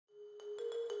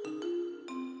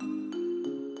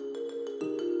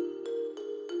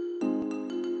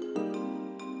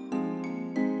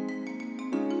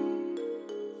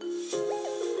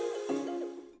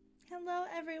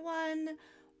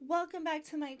welcome back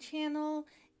to my channel.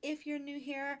 If you're new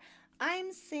here,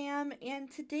 I'm Sam,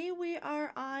 and today we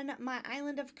are on my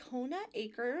island of Kona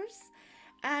Acres,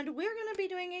 and we're going to be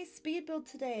doing a speed build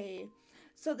today.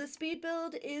 So the speed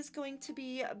build is going to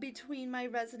be between my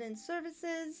resident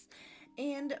services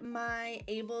and my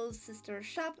Abel's sister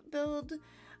shop build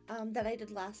that I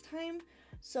did last time.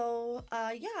 So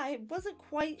yeah, I wasn't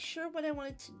quite sure what I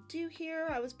wanted to do here.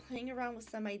 I was playing around with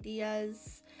some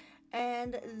ideas,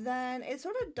 and then it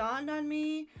sort of dawned on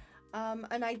me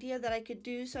an idea that I could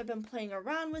do, so I've been playing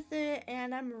around with it,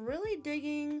 and I'm really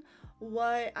digging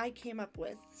what I came up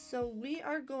with. So we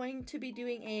are going to be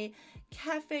doing a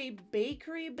cafe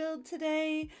bakery build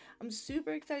today. I'm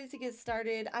super excited to get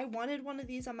started. I wanted one of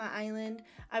these on my island.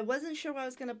 I wasn't sure where I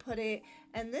was going to put it,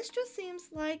 and this just seems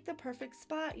like the perfect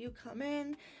spot. You come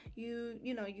in, you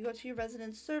go to your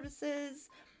resident services,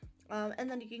 and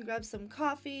then you can grab some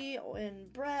coffee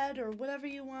and bread or whatever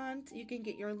you want. You can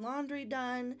get your laundry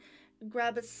done,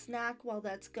 grab a snack while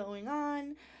that's going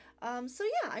on. So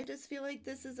yeah, I just feel like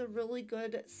this is a really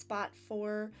good spot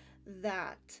for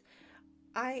that.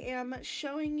 I am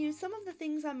showing you some of the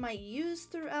things I might use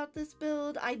throughout this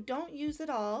build. I don't use it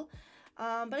all,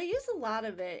 but I use a lot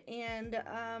of it, and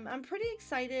I'm pretty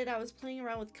excited. I was playing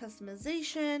around with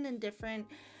customization and different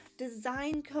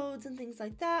design codes and things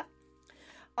like that.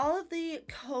 All of the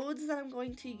codes that I'm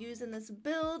going to use in this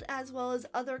build, as well as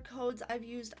other codes I've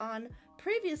used on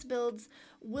previous builds,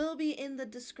 will be in the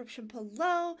description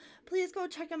below. Please go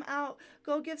check them out.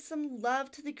 Go give some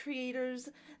love to the creators.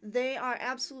 They are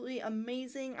absolutely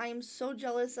amazing. I am so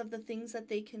jealous of the things that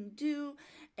they can do,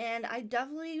 and I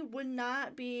definitely would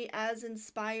not be as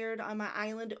inspired on my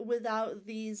island without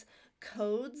these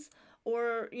codes,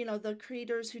 or the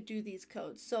creators who do these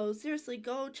codes. So seriously,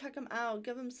 go check them out,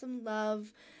 give them some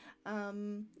love.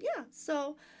 Yeah,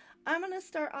 so I'm gonna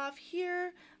start off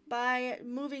here by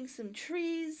moving some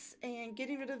trees and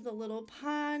getting rid of the little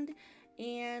pond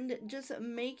and just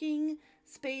making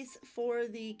space for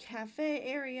the cafe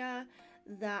area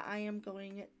that I am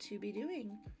going to be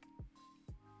doing.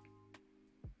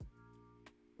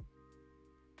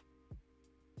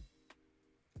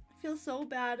 Feel so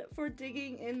bad for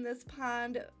digging in this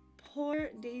pond.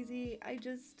 Poor Daisy. I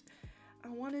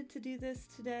wanted to do this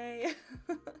today.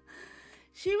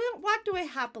 She walked away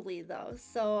happily though,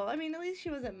 so I mean, at least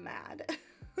she wasn't mad.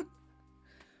 I'm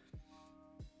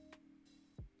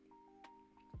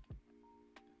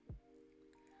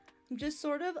just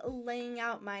sort of laying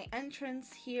out my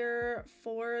entrance here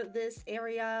for this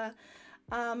area.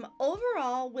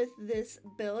 Overall with this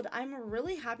build, I'm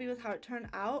really happy with how it turned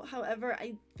out. However,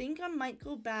 I think I might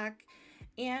go back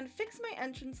and fix my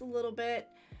entrance a little bit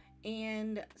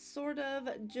and sort of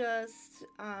just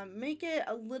make it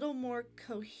a little more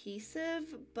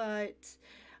cohesive. But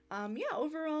yeah,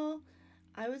 overall,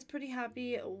 I was pretty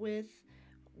happy with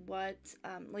what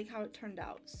like how it turned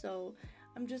out. So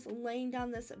I'm just laying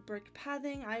down this brick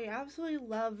pathing. I absolutely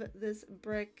love this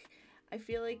brick. I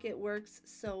feel like it works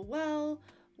so well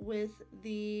with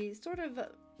the sort of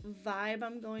vibe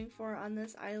I'm going for on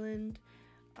this island,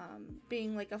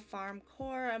 being like a farm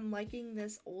core. I'm liking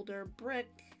this older brick,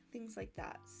 things like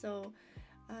that. So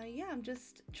yeah, I'm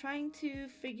just trying to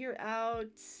figure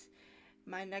out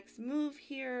my next move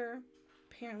here.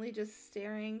 Apparently just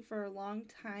staring for a long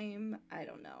time. I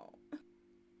don't know.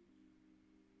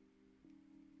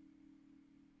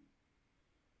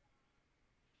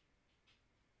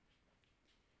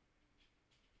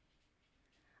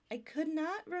 I could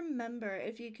not remember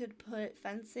if you could put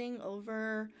fencing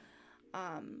over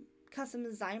custom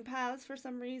design paths for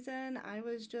some reason. I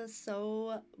was just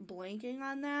so blanking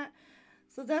on that.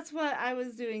 So that's what I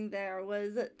was doing there,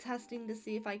 was testing to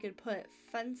see if I could put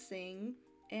fencing,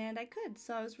 and I could.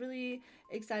 So I was really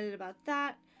excited about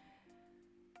that.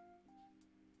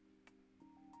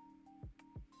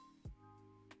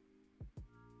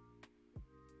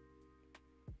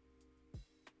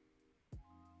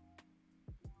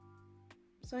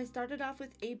 So I started off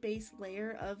with a base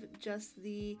layer of just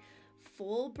the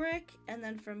full brick, and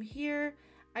then from here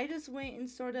I just went and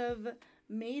sort of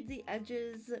made the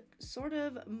edges sort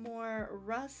of more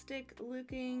rustic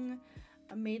looking.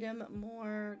 I made them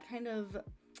more kind of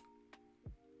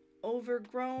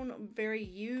overgrown, very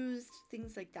used,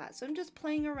 things like that. So I'm just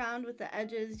playing around with the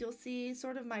edges. You'll see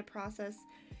sort of my process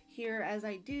here as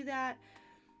I do that.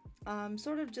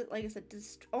 Sort of just, like I said,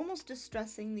 almost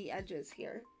distressing the edges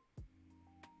here.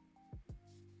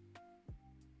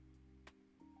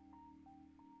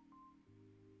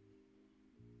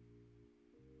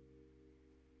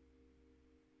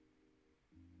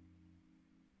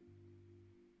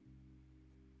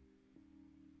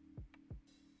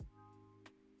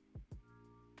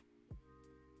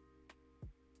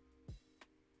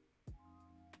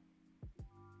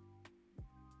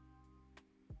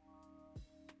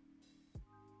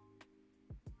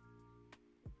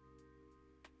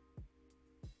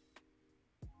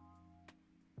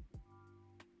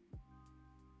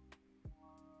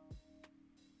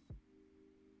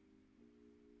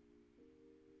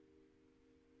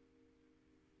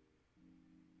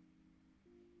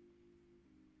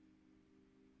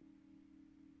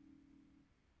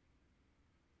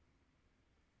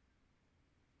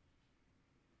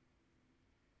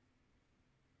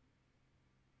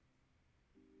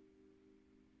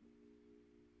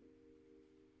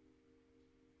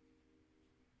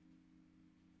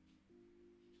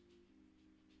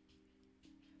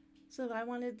 So I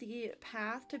wanted the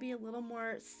path to be a little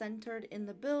more centered in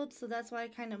the build, so that's why I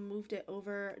kind of moved it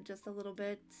over just a little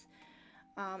bit.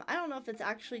 I don't know if it's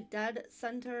actually dead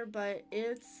center, but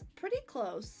it's pretty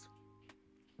close.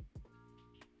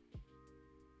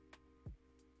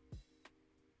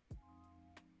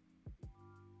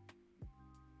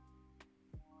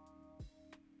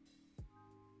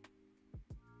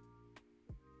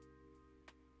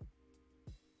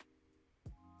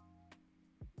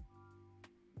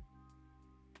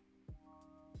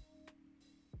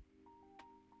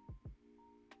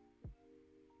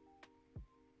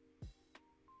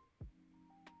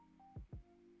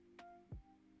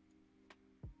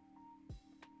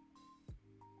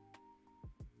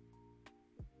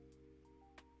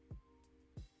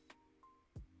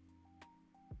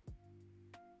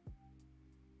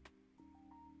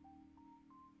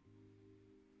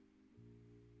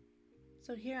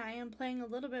 So here I am playing a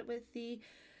little bit with the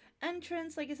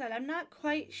entrance. Like I said, I'm not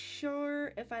quite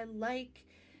sure if I like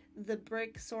the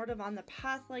brick sort of on the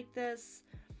path like this.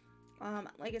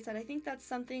 Like I said, I think that's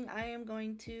something I am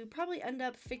going to probably end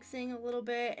up fixing a little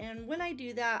bit, and when I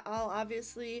do that, I'll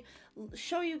obviously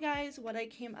show you guys what I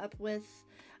came up with.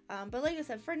 But like I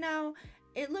said, for now,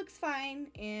 it looks fine,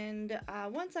 and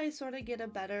once I sort of get a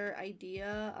better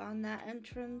idea on that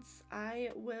entrance,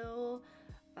 I will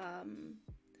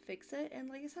fix it, and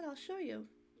like I said, I'll show you.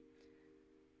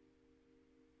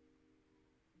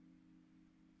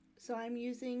 So I'm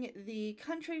using the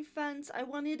country fence. I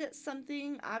wanted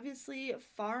something obviously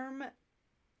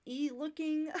farm-y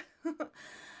looking,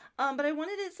 but I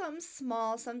wanted it something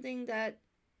small, something that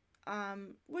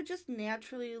would just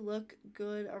naturally look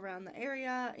good around the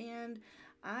area, and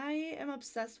I am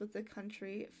obsessed with the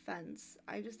country fence.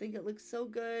 I just think it looks so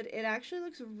good. It actually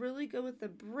looks really good with the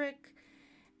brick,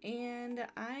 and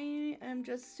I am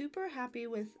just super happy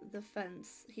with the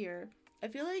fence here. I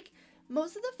feel like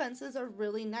most of the fences are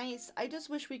really nice. I just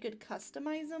wish we could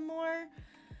customize them more.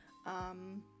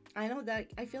 I know that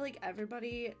I feel like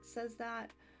everybody says that,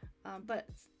 but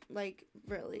like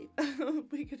really,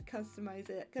 we could customize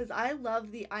it, because I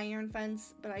love the iron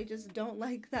fence, but I just don't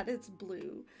like that it's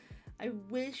blue. I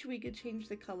wish we could change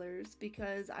the colors,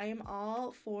 because I am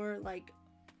all for like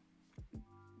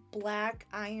black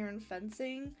iron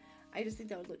fencing. I just think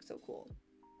that would look so cool.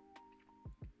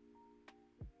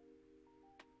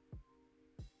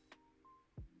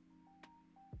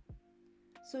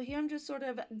 So here I'm just sort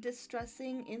of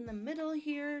distressing in the middle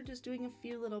here, just doing a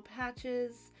few little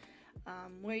patches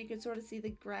where you can sort of see the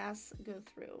grass go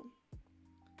through.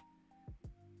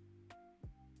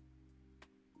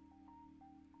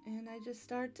 And I just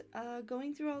start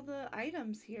going through all the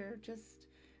items here, just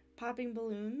popping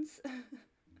balloons.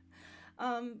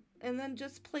 And then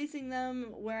just placing them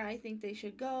where I think they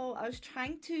should go. I was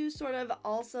trying to sort of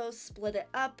also split it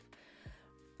up,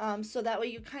 so that way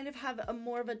you kind of have a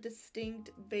more of a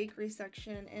distinct bakery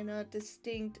section and a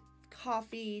distinct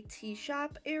coffee tea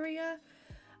shop area,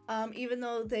 even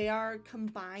though they are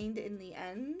combined in the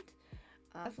end.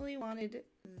 Definitely wanted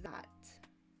that.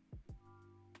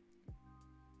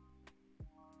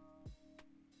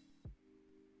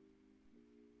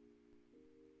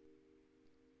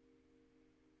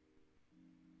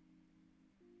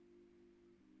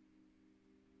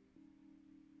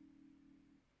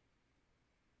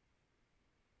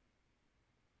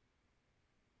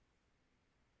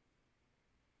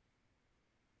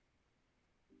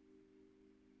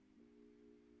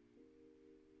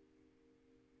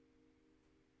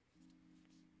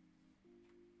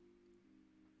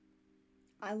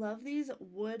 I love these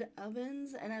wood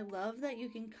ovens, and I love that you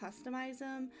can customize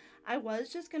them. I was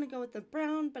just going to go with the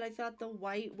brown, but I thought the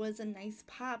white was a nice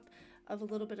pop of a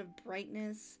little bit of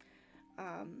brightness.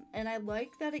 And I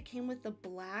like that it came with the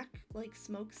black like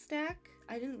smokestack.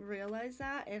 I didn't realize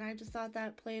that, and I just thought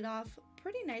that played off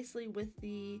pretty nicely with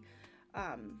the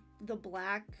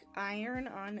black iron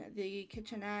on the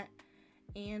kitchenette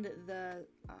and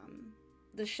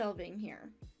the shelving here.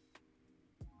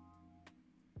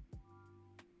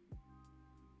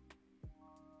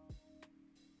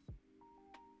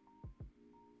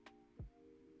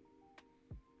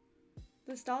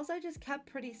 The stalls I just kept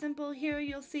pretty simple here.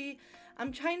 You'll see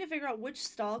I'm trying to figure out which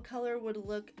stall color would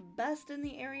look best in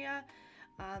the area.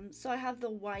 So I have the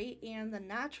white and the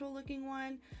natural looking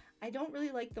one. I don't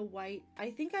really like the white.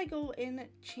 I think I go and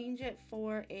change it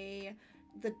for the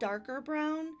darker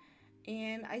brown,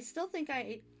 and I still think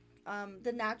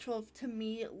the natural to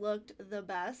me looked the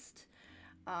best.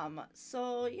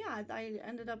 So yeah, I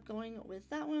ended up going with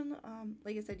that one.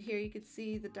 Like I said, here you could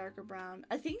see the darker brown.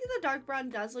 I think the dark brown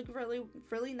does look really,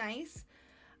 really nice.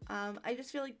 I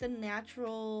just feel like the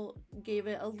natural gave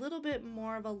it a little bit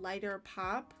more of a lighter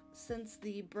pop since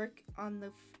the brick on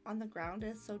the ground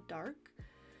is so dark.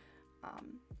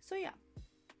 So yeah.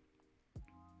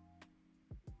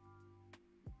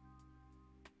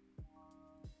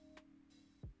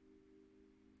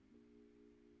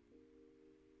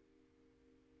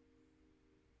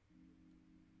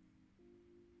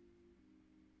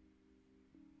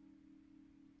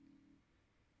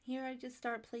 Here I just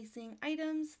start placing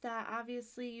items that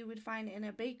obviously you would find in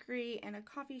a bakery and a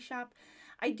coffee shop.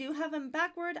 I do have them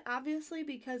backward, obviously,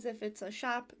 because if it's a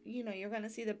shop, you know, you're going to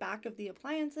see the back of the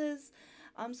appliances.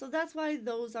 So that's why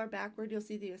those are backward. You'll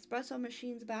see the espresso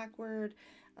machines backward.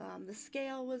 The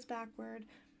scale was backward.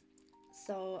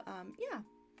 So yeah.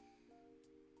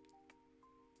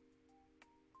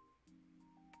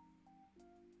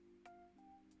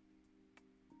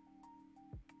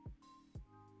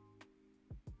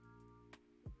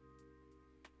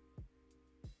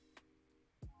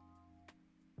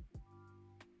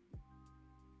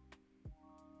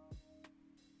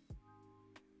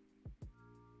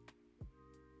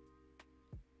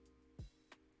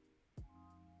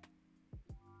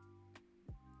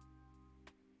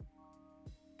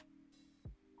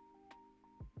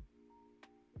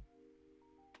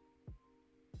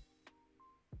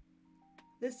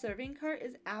 This serving cart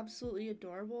is absolutely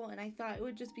adorable, and I thought it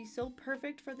would just be so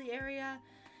perfect for the area,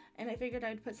 and I figured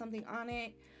I'd put something on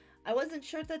it. I wasn't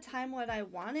sure at the time what I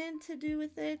wanted to do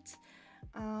with it,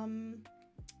 and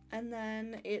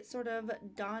then it sort of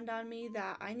dawned on me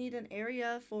that I need an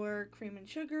area for cream and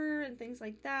sugar and things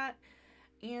like that,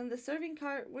 and the serving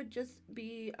cart would just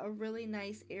be a really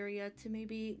nice area to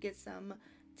maybe get some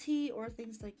tea or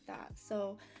things like that.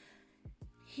 So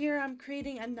here I'm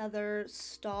creating another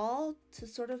stall to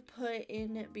sort of put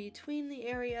in between the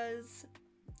areas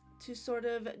to sort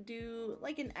of do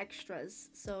like an extras.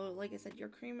 So like I said, your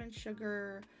cream and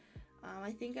sugar,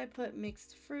 I think I put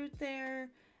mixed fruit there,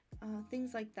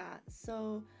 things like that.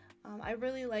 So I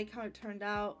really like how it turned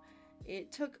out.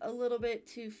 It took a little bit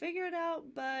to figure it out,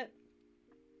 but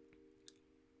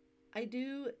I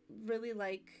do really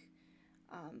like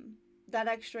that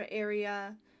extra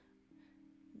area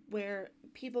where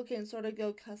people can sort of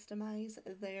go customize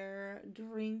their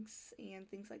drinks and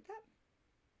things like that.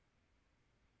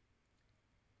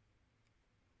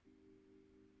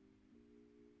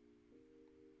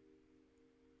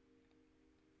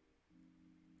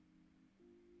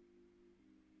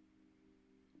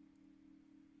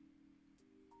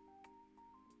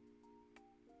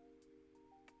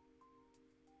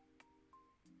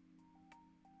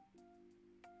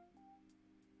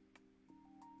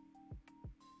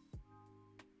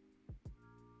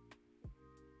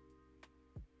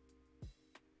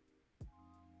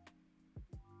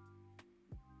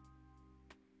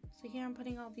 So here I'm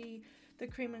putting all the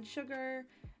cream and sugar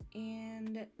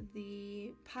and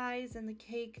the pies and the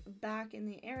cake back in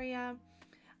the area.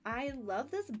 I love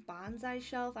this bonsai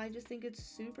shelf. I just think it's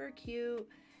super cute,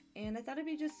 and I thought it'd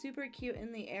be just super cute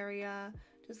in the area.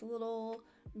 Just a little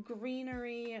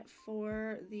greenery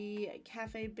for the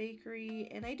cafe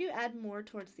bakery, and I do add more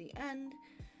towards the end.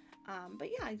 But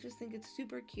yeah, I just think it's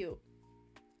super cute.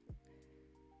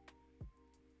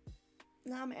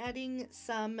 Now I'm adding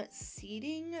some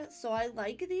seating. So I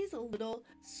like these little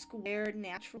square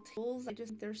natural tables. I just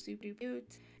think they're super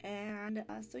cute. And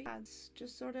so yeah, it's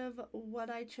just sort of what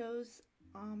I chose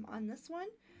on this one.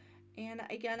 And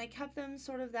again, I kept them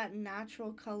sort of that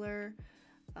natural color.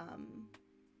 Um,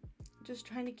 just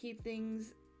trying to keep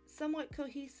things somewhat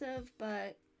cohesive,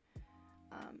 but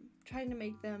trying to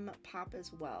make them pop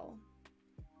as well.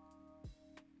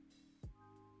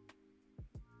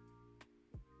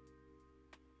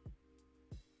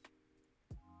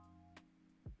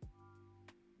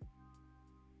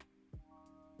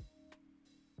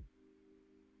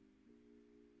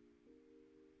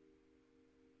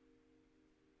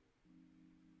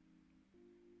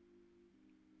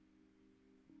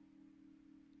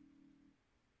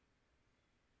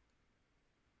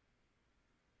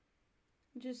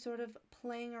 Just sort of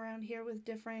playing around here with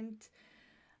different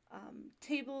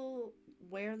table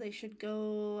where they should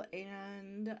go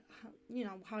and you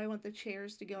know how I want the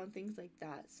chairs to go and things like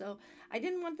that. So I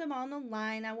didn't want them on the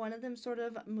line. I wanted them sort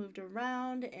of moved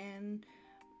around and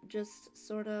just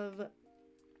sort of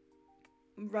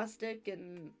rustic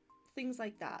and things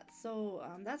like that. So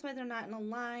that's why they're not in a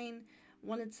line.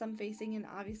 Wanted some facing in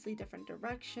obviously different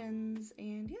directions,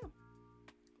 and yeah.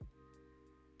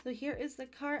 So here is the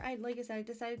cart. Like I said, I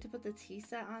decided to put the tea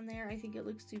set on there. I think it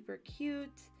looks super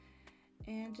cute,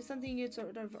 and just something you'd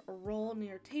sort of roll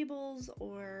near tables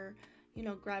or you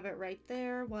know, grab it right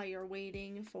there while you're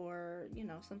waiting for, you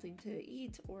know, something to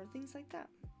eat or things like that.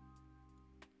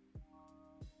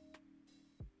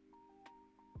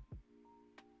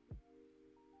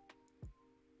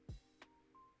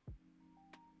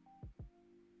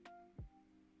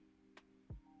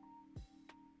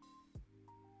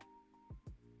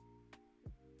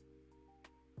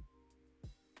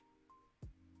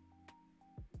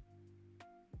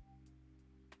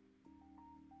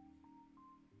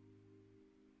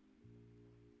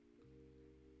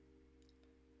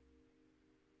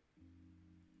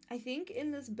 I think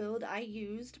in this build I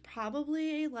used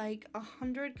probably like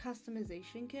 100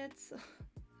 customization kits.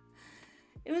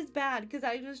 It was bad because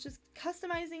I was just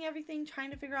customizing everything,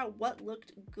 trying to figure out what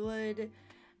looked good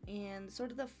and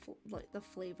sort of the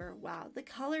flavor. Wow, the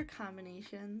color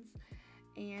combinations.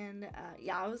 And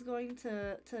yeah, I was going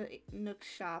to Nook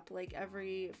shop like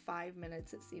every 5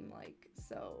 minutes, it seemed like.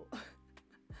 So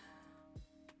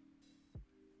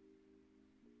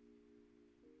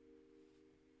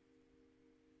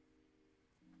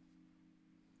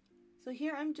so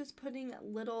here I'm just putting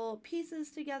little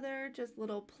pieces together, just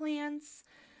little plants,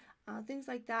 things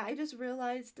like that. I just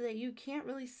realized that you can't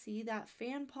really see that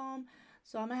fan palm,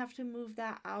 so I'm gonna have to move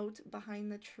that out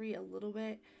behind the tree a little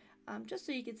bit, just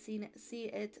so you can see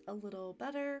it a little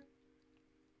better.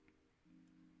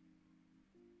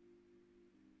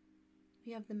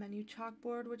 We have the menu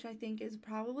chalkboard, which I think is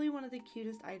probably one of the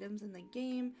cutest items in the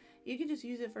game. You can just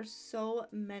use it for so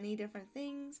many different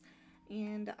things,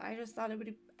 and I just thought it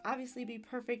would obviously be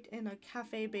perfect in a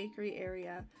cafe bakery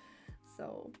area.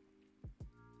 So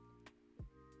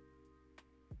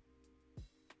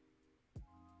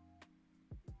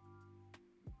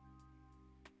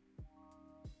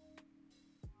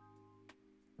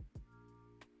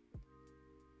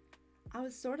I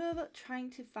was sort of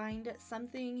trying to find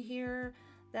something here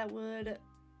that would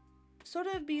sort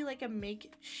of be like a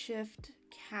makeshift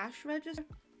cash register.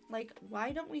 Like,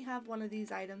 why don't we have one of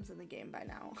these items in the game by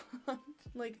now?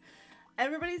 Like,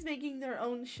 everybody's making their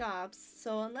own shops,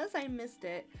 so unless I missed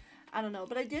it, I don't know.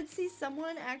 But I did see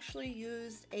someone actually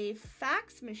used a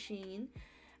fax machine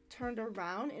turned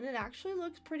around, and it actually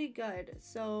looks pretty good.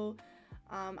 So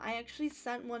I actually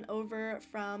sent one over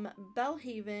from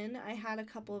Bellhaven. I had a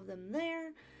couple of them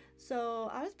there, so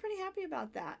I was pretty happy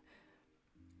about that.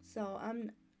 So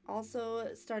I'm also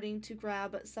starting to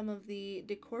grab some of the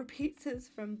decor pieces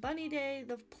from Bunny Day,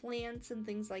 the plants and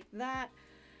things like that.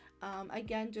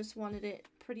 Again, just wanted it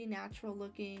pretty natural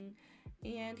looking.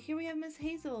 And here we have Miss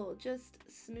Hazel just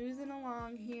snoozing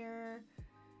along here.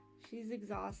 She's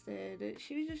exhausted.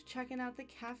 She was just checking out the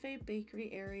cafe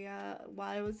bakery area while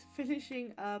I was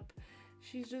finishing up.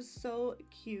 She's just so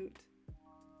cute.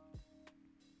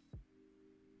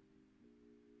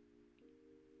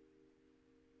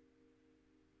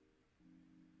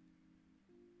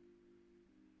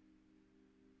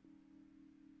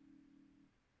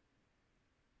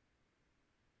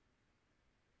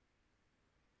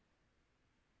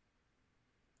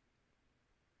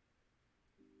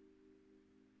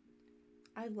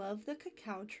 I love the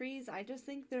cacao trees. I just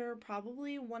think they're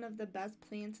probably one of the best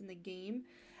plants in the game.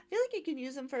 I feel like you can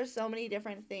use them for so many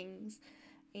different things.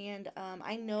 And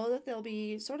I know that they'll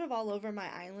be sort of all over my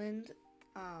island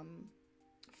um,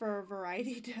 for a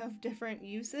variety of different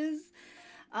uses.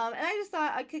 And I just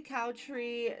thought a cacao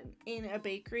tree in a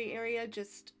bakery area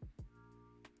just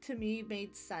to me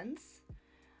made sense.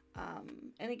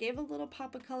 And it gave a little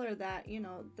pop of color that, you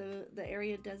know, the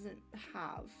area doesn't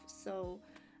have. So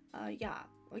yeah,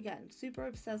 again, super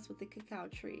obsessed with the cacao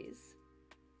trees.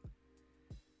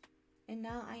 And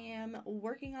now I am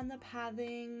working on the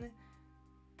pathing,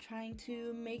 trying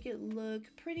to make it look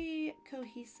pretty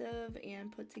cohesive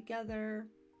and put together.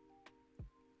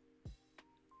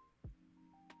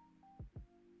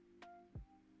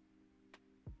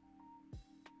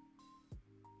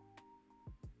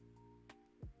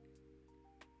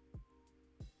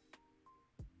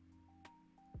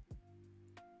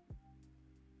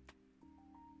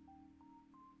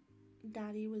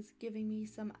 Daddy was giving me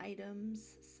some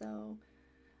items, so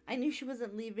I knew she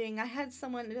wasn't leaving. I had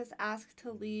someone just ask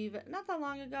to leave not that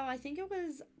long ago. I think it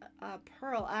was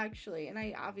Pearl actually, and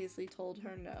I obviously told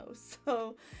her no.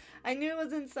 So I knew it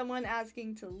wasn't someone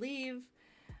asking to leave.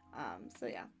 So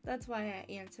yeah, that's why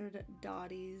I answered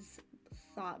Dottie's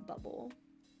thought bubble.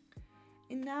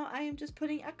 And now I am just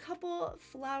putting a couple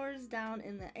flowers down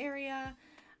in the area.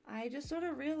 I just sort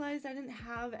of realized I didn't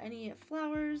have any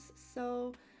flowers,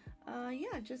 so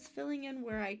yeah, just filling in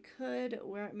where I could,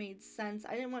 where it made sense.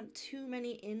 I didn't want too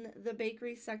many in the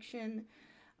bakery section,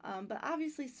 but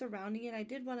obviously surrounding it, I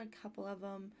did want a couple of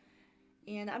them.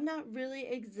 And I'm not really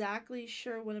exactly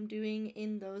sure what I'm doing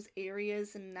in those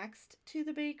areas next to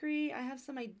the bakery. I have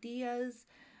some ideas,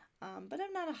 but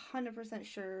I'm not 100%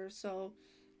 sure. So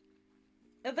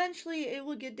eventually it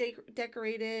will get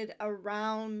decorated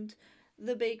around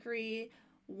the bakery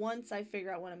once I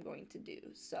figure out what I'm going to do.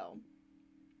 So,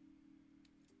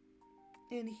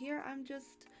 and here I'm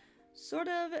just sort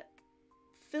of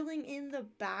filling in the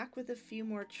back with a few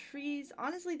more trees.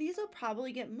 Honestly, these will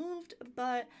probably get moved,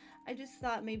 but I just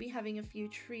thought maybe having a few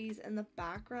trees in the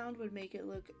background would make it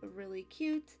look really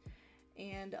cute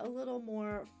and a little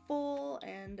more full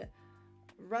and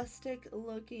rustic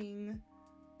looking.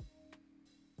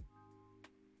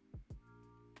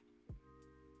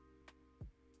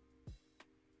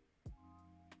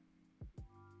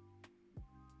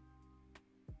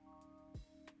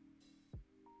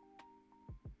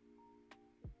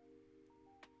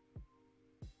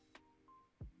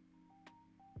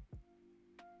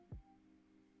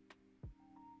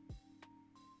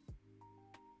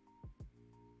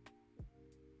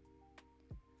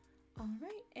 All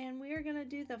right, and we are gonna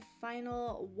do the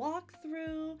final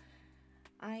walkthrough.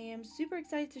 I am super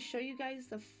excited to show you guys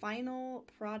the final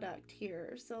product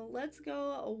here. So let's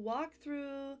go walk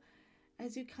through.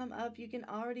 As you come up, you can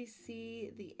already see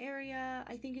the area.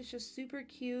 I think it's just super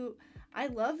cute. I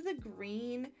love the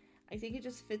green. I think it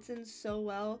just fits in so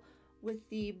well with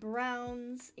the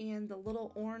browns and the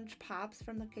little orange pops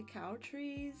from the cacao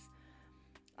trees.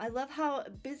 I love how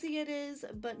busy it is,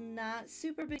 but not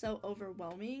super busy, so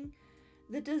overwhelming.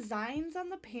 The designs on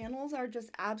the panels are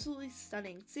just absolutely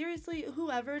stunning. Seriously,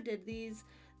 whoever did these,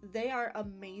 they are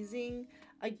amazing.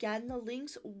 Again, the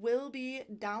links will be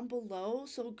down below,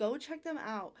 so go check them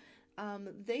out.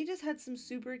 They just had some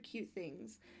super cute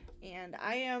things, and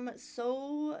I am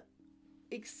so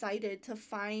excited to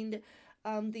find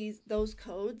those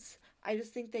codes. I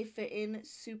just think they fit in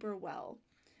super well.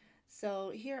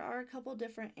 So here are a couple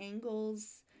different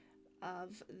angles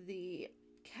of the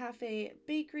cafe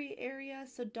bakery area,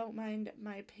 so don't mind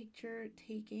my picture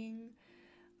taking.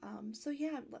 So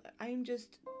yeah, I'm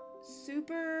just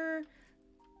super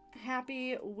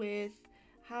happy with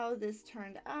how this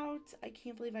turned out. I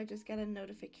can't believe I just got a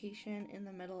notification in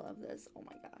the middle of this. Oh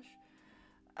my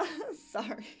gosh.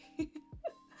 Sorry.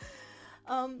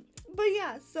 But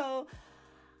yeah, so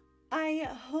I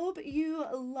hope you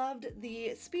loved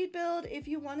the speed build. If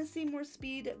you want to see more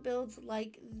speed builds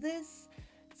like this,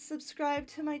 subscribe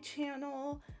to my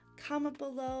channel, comment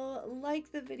below,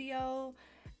 like the video,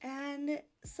 and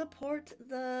support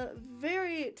the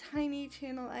very tiny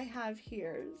channel I have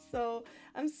here. So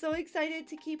I'm so excited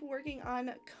to keep working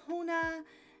on Kona,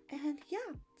 and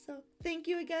yeah, so thank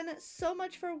you again so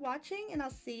much for watching, and I'll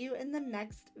see you in the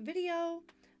next video.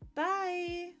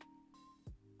 Bye!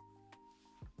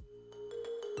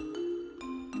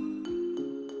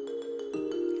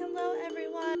 Hello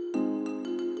everyone!